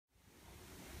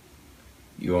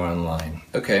you're online.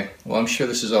 Okay, well, I'm sure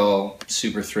this is all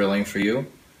super thrilling for you.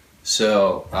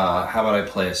 So how about I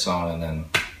play a song and then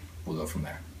we'll go from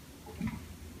there.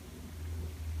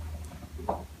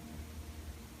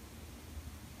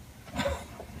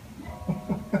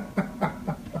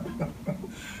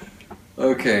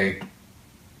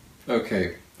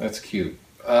 Okay, that's cute.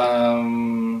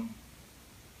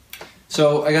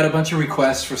 So I got a bunch of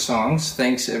requests for songs.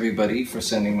 Thanks everybody for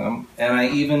sending them. And I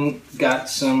even got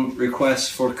some requests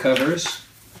for covers,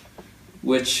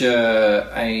 which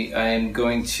I am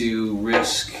going to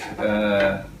risk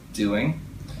doing.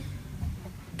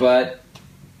 But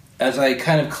as I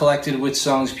kind of collected which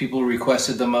songs people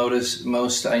requested the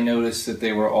most, I noticed that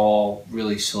they were all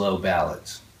really slow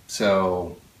ballads.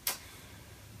 So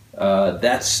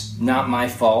that's not my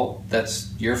fault,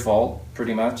 that's your fault,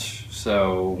 pretty much.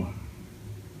 So,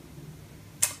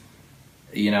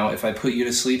 you know, if I put you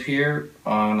to sleep here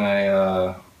on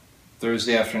a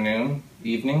Thursday afternoon,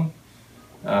 evening,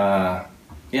 yeah,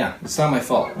 it's not my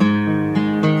fault.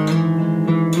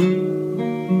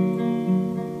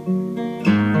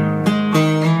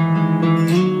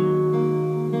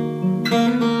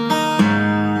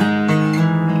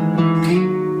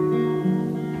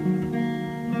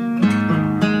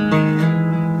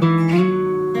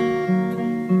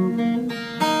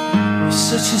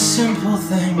 Such a simple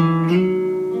thing.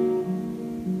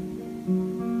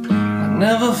 I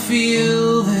never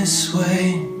feel this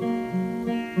way.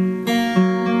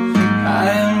 I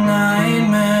have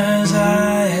nightmares,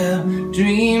 I have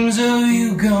dreams of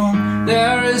you gone.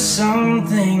 There is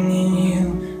something in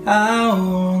you I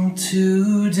want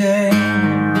today.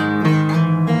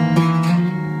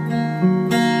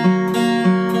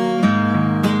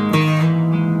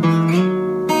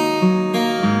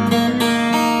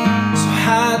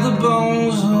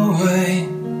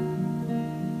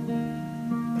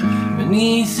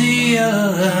 Beneath the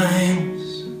lines,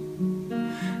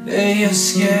 you're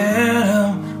scared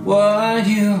of what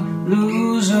you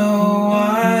lose or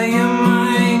why you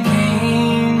might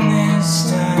gain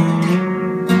this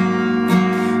time.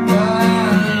 But I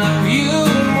love you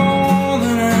more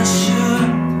than I should.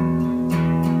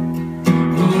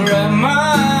 Wrap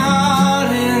my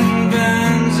heart in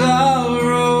bands of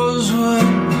rosewood.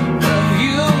 Love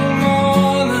you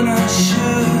more than I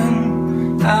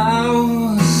should. I will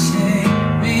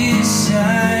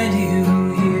beside you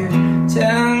here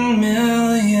 10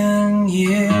 million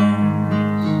years.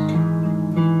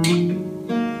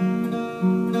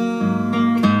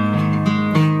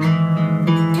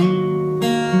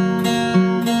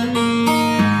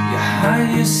 You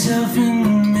hide yourself in the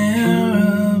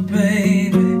mirror,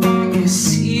 baby. You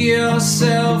see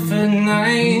yourself at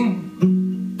night.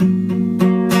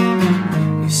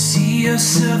 You see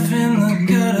yourself in the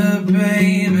gutter,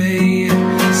 baby.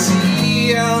 You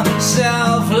see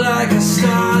yourself like a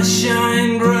star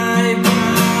shine bright. But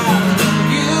I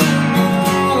love you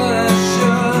more than I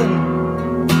should.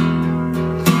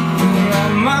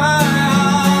 Wrap my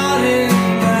heart in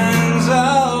bands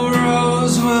of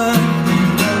rosewood.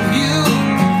 Love you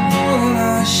more than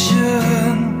I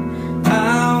should. I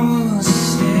will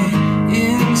stay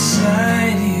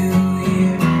inside you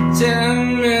here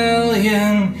 10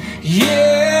 million years.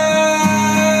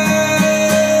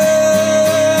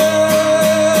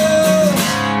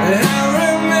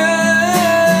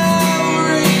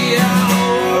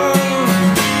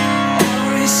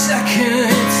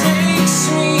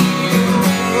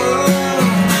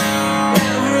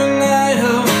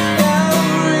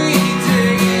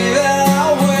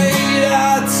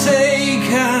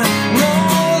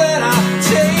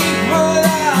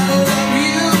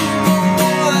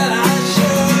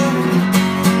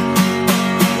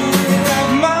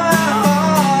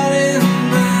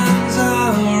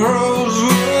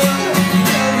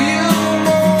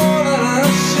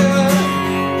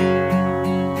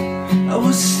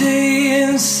 Stay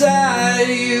inside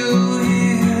you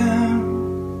here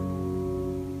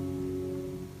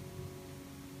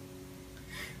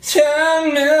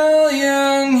 10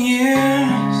 million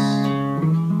years.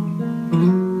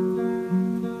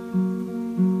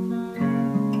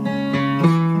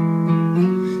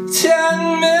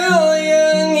 10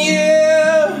 million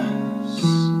years.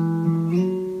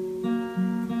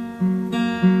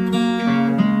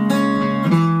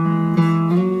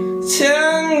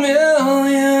 10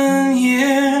 million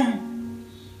years.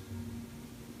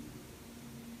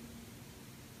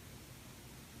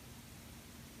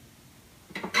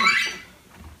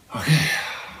 Okay.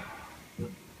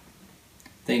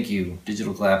 Thank you,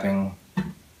 digital clapping.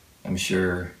 I'm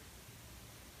sure.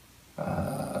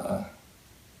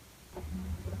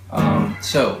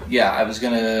 So yeah, I was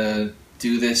gonna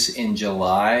do this in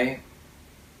July,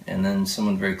 and then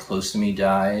someone very close to me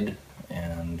died,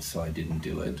 and so I didn't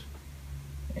do it.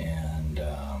 And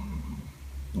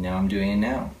now I'm doing it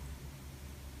now,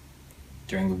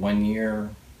 during the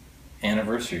 1-year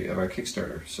anniversary of our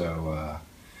Kickstarter. So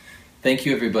thank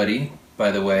you everybody,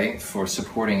 by the way, for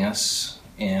supporting us,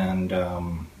 and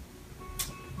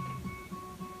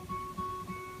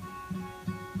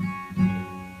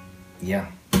yeah,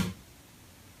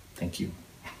 thank you.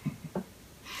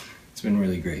 It's been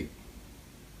really great.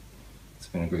 It's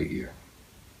been a great year.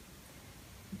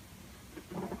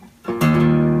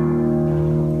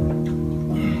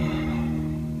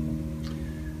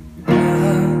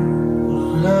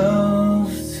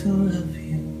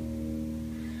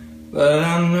 But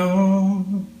I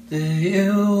know that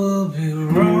you will be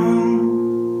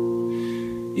wrong.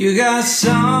 You got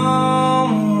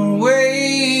someone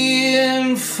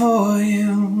waiting for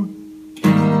you.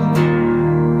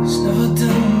 He's never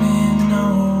done me no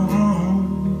wrong.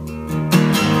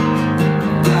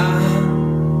 I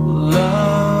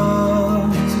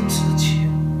love to touch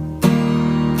you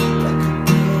like a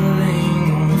building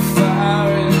on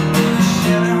fire in the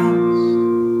shadows.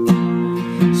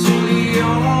 So the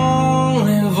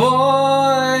only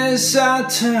voice I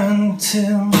turn to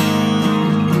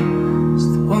is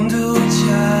the one to which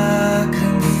I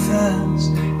confess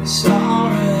it's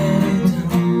already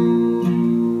done.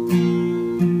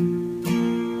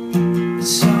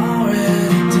 It's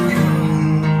already done.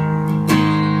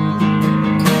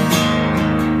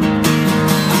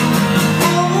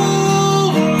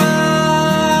 Hold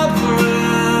my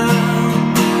breath,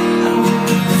 I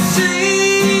wanna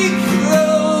take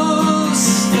those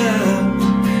steps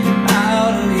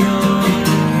out of your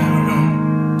room.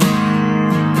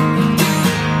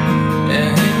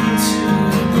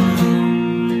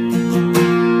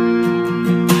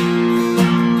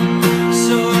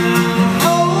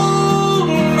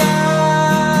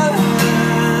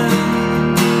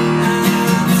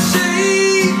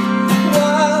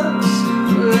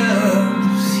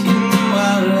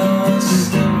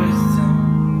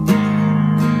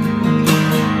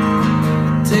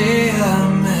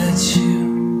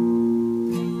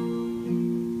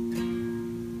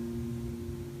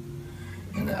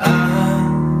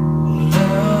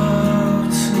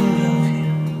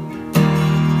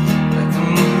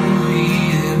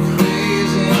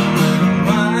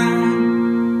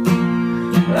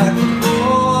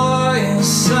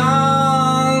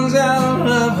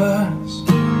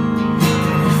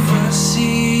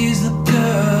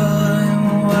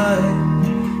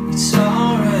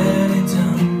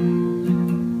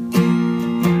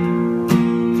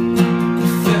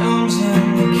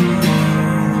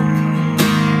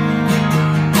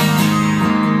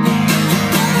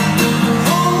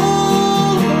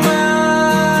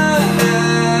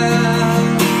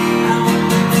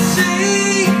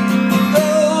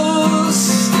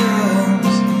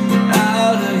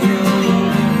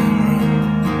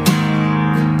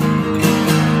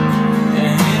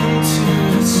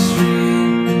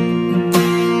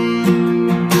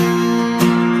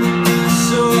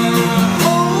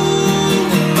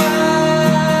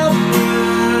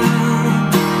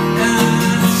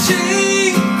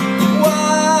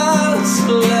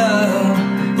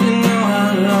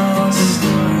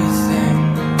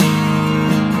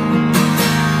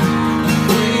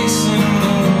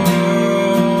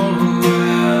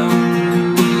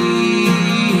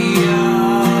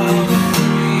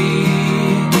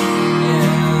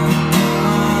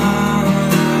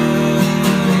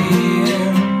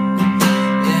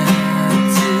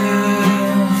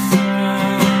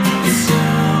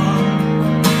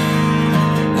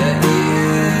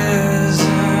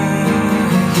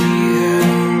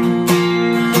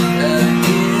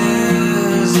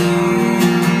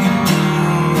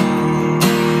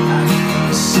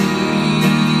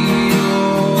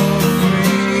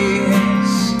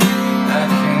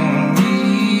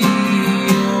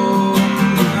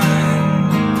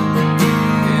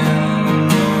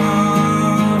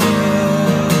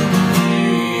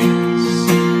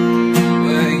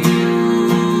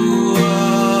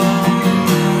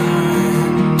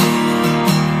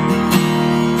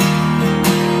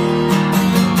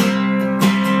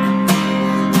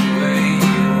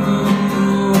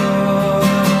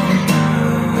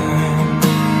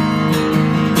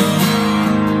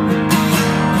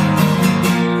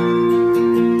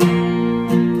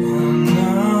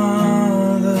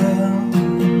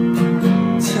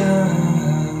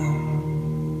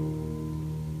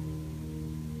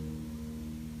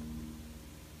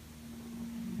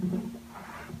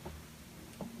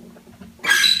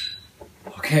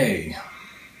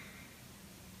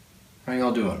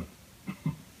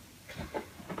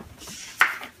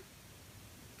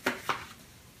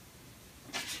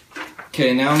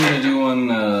 Okay, now I'm gonna do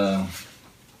one.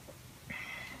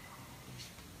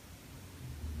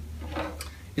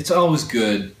 It's always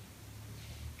good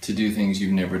to do things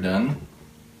you've never done.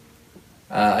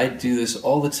 I do this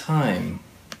all the time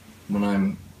when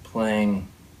I'm playing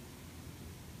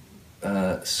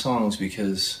songs,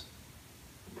 because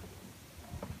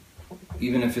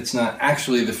even if it's not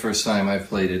actually the first time I've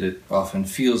played it, it often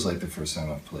feels like the first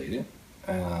time I've played it.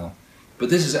 But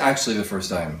this is actually the first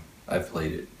time I've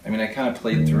played it. I mean, I kind of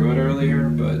played through it earlier,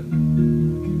 but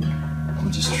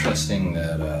I'm just trusting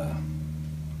that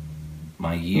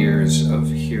my years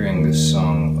of hearing this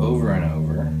song over and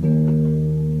over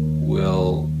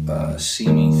will see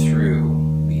me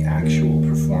through the actual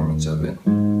performance of it.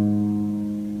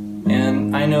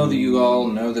 And I know that you all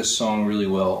know this song really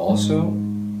well also,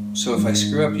 so if I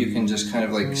screw up, you can just kind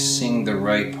of like sing the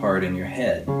right part in your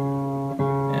head.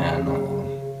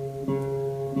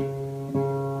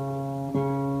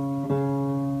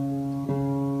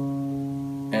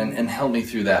 And help me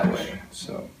through that way.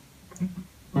 So,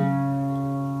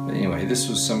 but anyway, this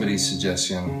was somebody's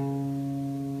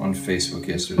suggestion on Facebook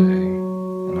yesterday,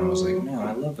 and I was like, man,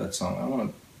 I love that song. I want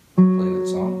to play that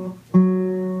song.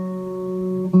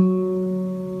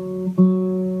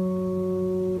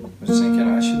 I was thinking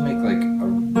I should make like a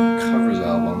covers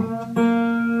album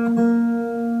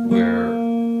where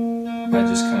I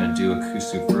just kind of do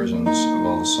acoustic versions of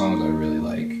all the songs I really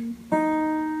like.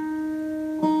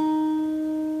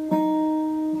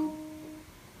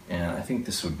 I think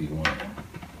this would be one of them.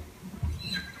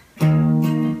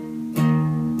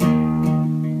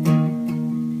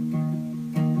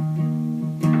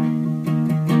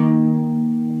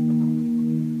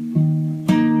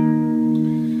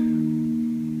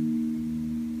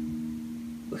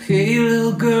 Hey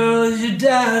little girl, is your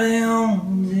daddy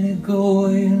home? Did he go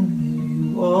away and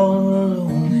leave you all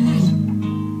alone?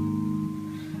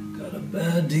 Got a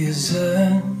bad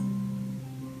desire.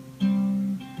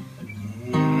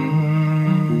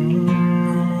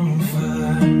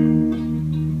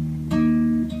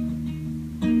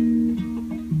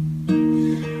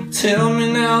 Tell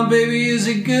me now, baby, is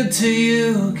it good to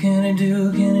you? Can I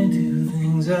do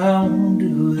things I won't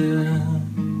do there?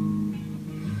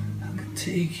 I could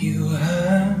take you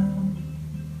high.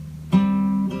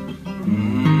 I'm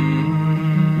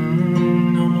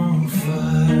on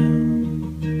fire.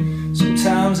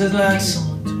 Sometimes it's like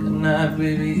someone took a knife,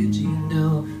 baby, a jean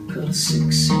door, cut a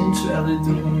 6-inch valley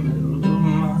through the middle of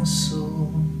my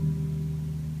soul.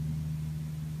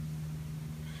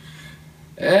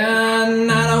 At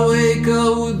night I wake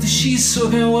up with the sheets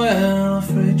soaking wet, and a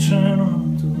freight train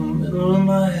running through the middle of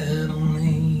my head.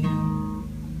 Only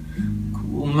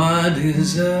cool my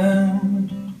desire.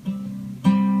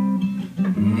 I'm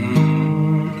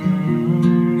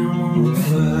on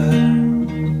fire.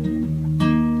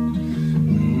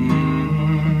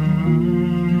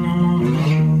 I'm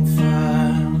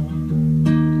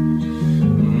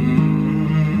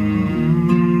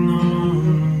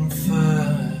on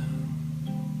fire.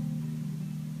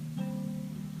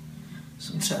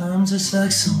 Sometimes it's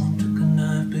like someone took a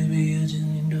knife, baby,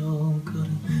 edging your door, cut a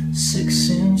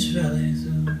 6-inch valley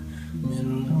through the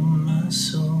middle of my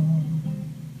soul.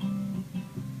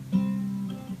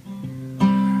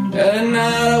 At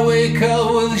night I wake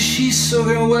up with the sheets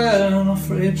soaking wet, and a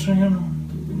freight train running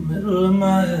through the middle of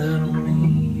my head.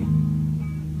 Only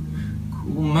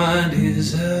cool my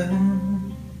desire.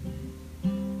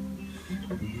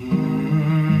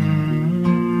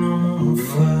 I'm on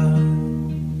fire.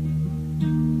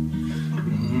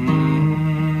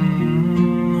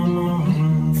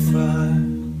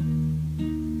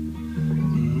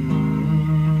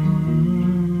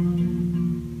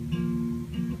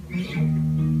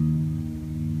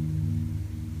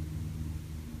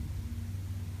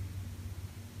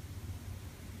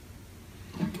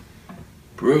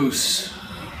 Bruce.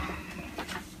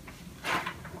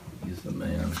 He's the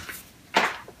man.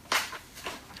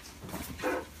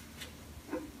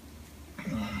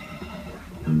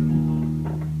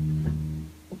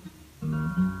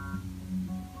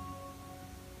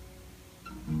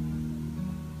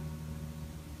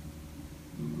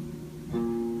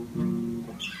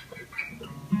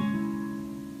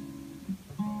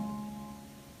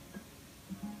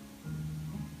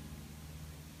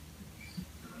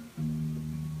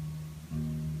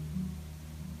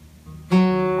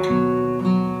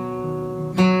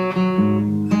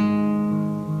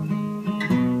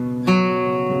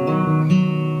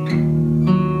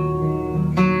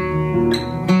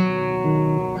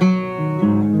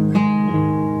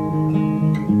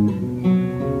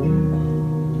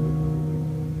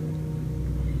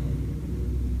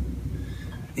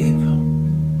 April,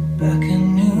 back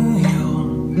in New York.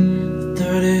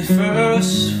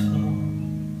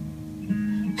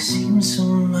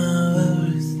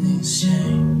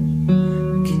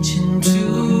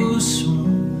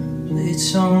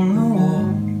 lights on the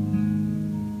wall,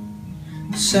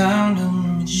 the sound of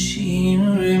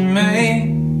machinery made.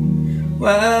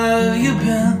 Where have you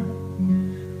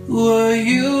been? Were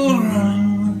you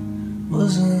running?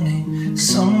 Wasn't he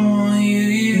someone you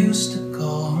used to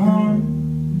call home?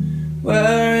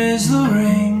 Where is the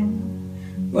ring?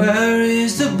 Where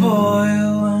is the boy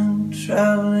who went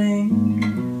traveling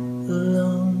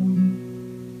alone?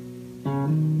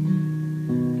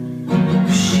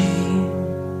 She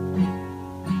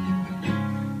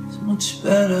is much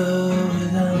better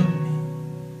without me.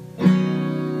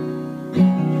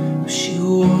 She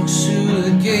walks through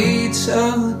the gates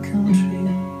of the country,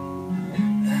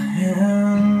 her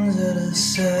hands at her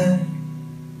side.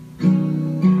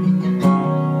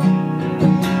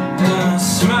 And I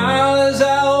smile as I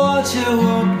watch her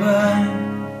walk by.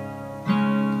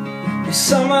 And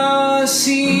somehow I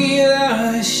see there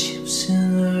are ships in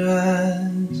her eyes.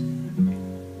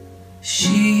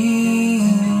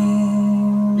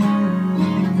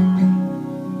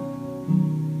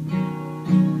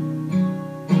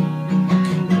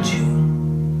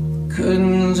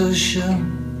 Curtains are shut,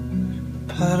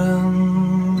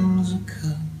 patterns are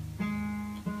cut.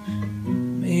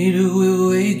 Maid who will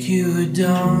wake you at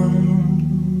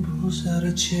dawn pulls out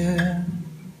a chair,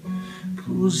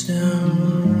 pulls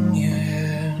down your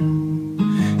hair.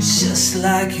 It's just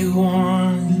like you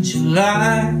wanted in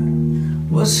July.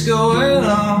 What's going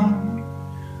on?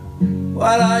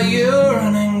 What are you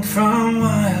running from?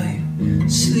 Why are you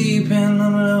sleeping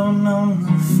alone on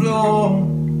the floor?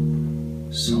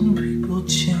 Some people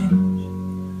change,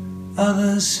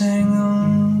 others hang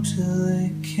on till they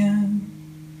can't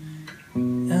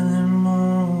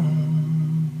anymore.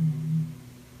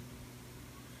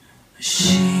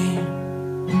 She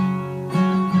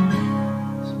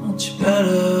is much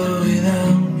better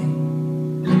without me.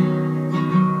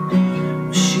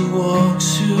 She walks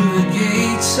through the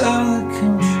gates of the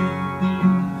country,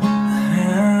 her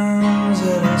hands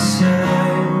at her side.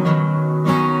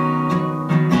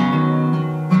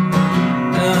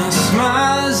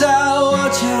 Smile as I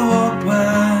watch her walk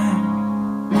by.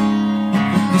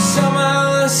 And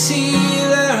somehow I see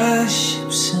there are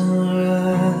ships in her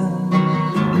eyes.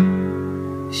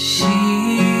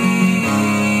 She's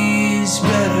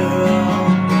better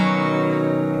off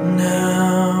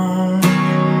now.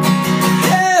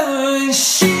 Yeah, and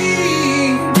she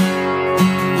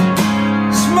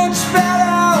is much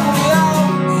better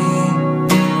without me.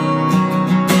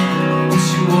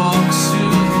 She walks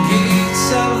through the gates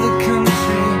of the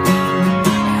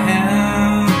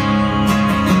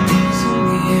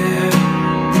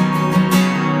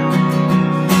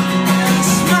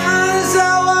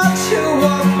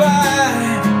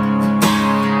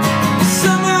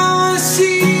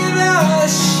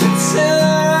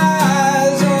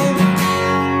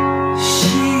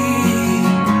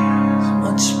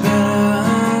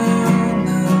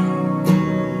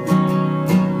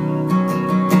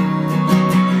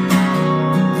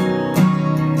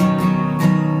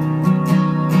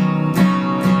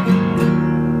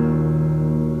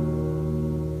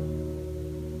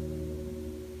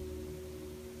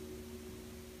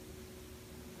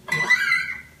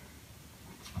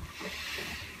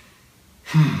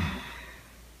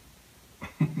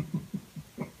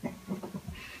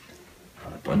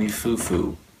Bunny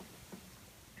foo-foo.